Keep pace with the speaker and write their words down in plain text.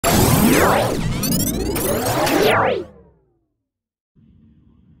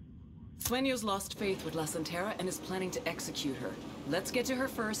Sueño's lost faith with La Santera and is planning to execute her. Let's get to her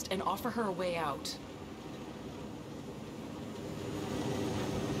first and offer her a way out.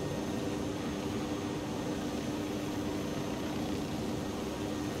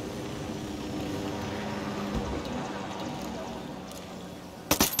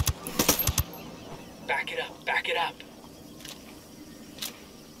 Back it up, back it up.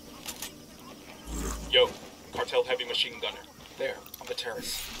 Yo, cartel heavy machine gunner. There, on the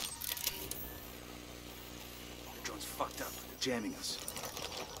terrace. The drone's fucked up. They're jamming us.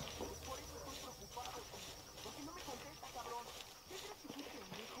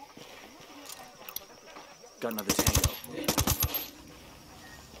 Got another tango.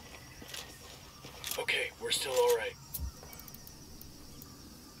 Okay, we're still alright.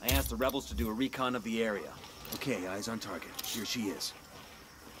 I asked the rebels to do a recon of the area. Okay, eyes on target. Here she is.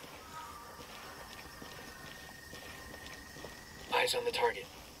 Eyes on the target.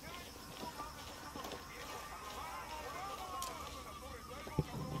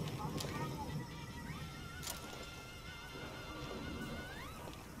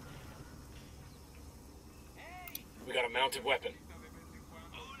 We got a mounted weapon.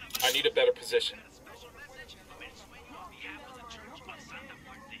 I need a better position.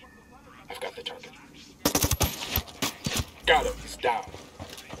 I've got the target. Got him. He's down.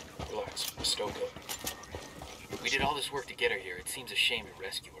 Relax. We're still good. We did all this work to get her here. It seems a shame to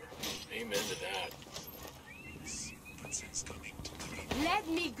rescue her. Amen to that. Let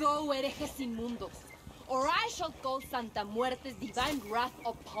me go, herejes inmundos, or I shall call Santa Muerte's divine wrath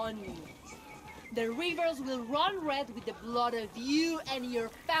upon you. The rivers will run red with the blood of you and your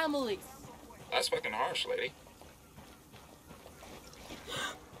families. That's fucking harsh, lady.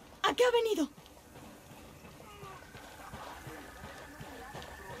 Acá ha venido.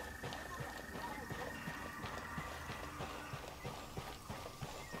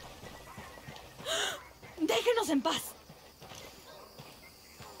 Déjenos en paz.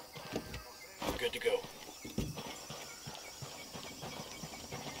 I'm good to go.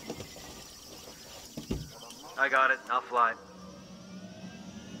 I got it. I'll fly.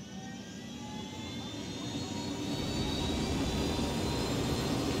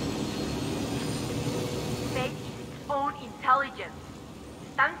 Faith is its own intelligence.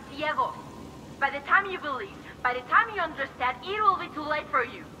 Están ciegos. By the time you believe, by the time you understand, it will be too late for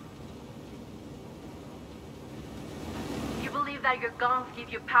you. You believe that your guns give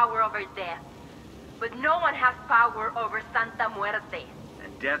you power over death. But no one has power over Santa Muerte.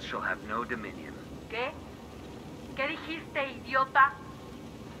 And death shall have no dominion. ¿Qué? ¿Qué dijiste, idiota?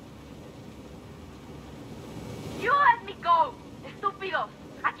 You let me go, estúpidos.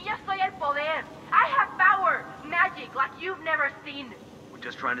 Aquí yo soy el poder. I have power, magic like you've never seen. We're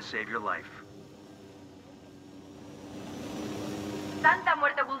just trying to save your life. Santa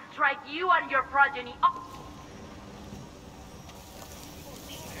Muerte will strike you and your progeny. Oh.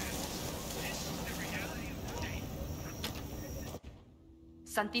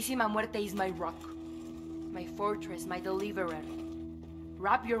 Santísima Muerte is my rock, my fortress, my deliverer.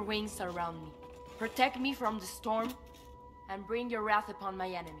 Wrap your wings around me. Protect me from the storm, and bring your wrath upon my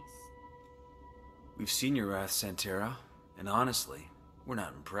enemies. We've seen your wrath, Santera, and honestly, we're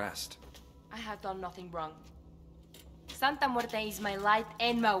not impressed. I have done nothing wrong. Santa Muerte is my light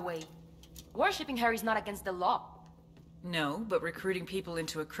and my way. Worshipping her is not against the law. No, but recruiting people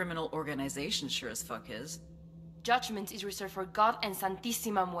into a criminal organization sure as fuck is. Judgment is reserved for God and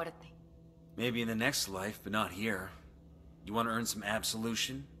Santísima Muerte. Maybe in the next life, but not here. You want to earn some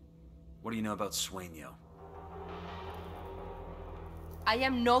absolution? What do you know about Sueño? I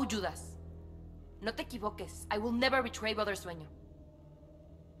am no Judas. No te equivoques. I will never betray Brother Sueño.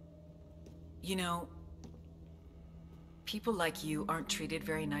 You know, people like you aren't treated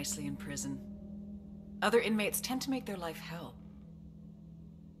very nicely in prison. Other inmates tend to make their life hell.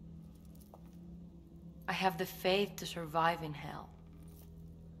 I have the faith to survive in hell.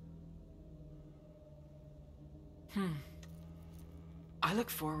 I look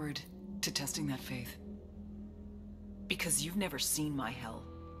forward to testing that faith. Because you've never seen my hell.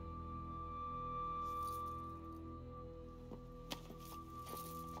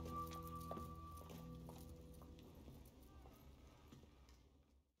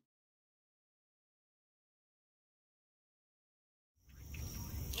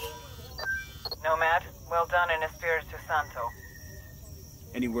 Nomad, well done in Espiritu Santo.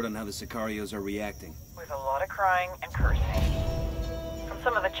 Any word on how the Sicarios are reacting? With a lot of crying and cursing. From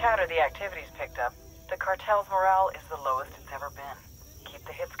some of the chatter the activity's picked up, the cartel's morale is the lowest it's ever been. Keep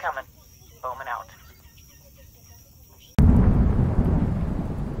the hits coming. Bowman out.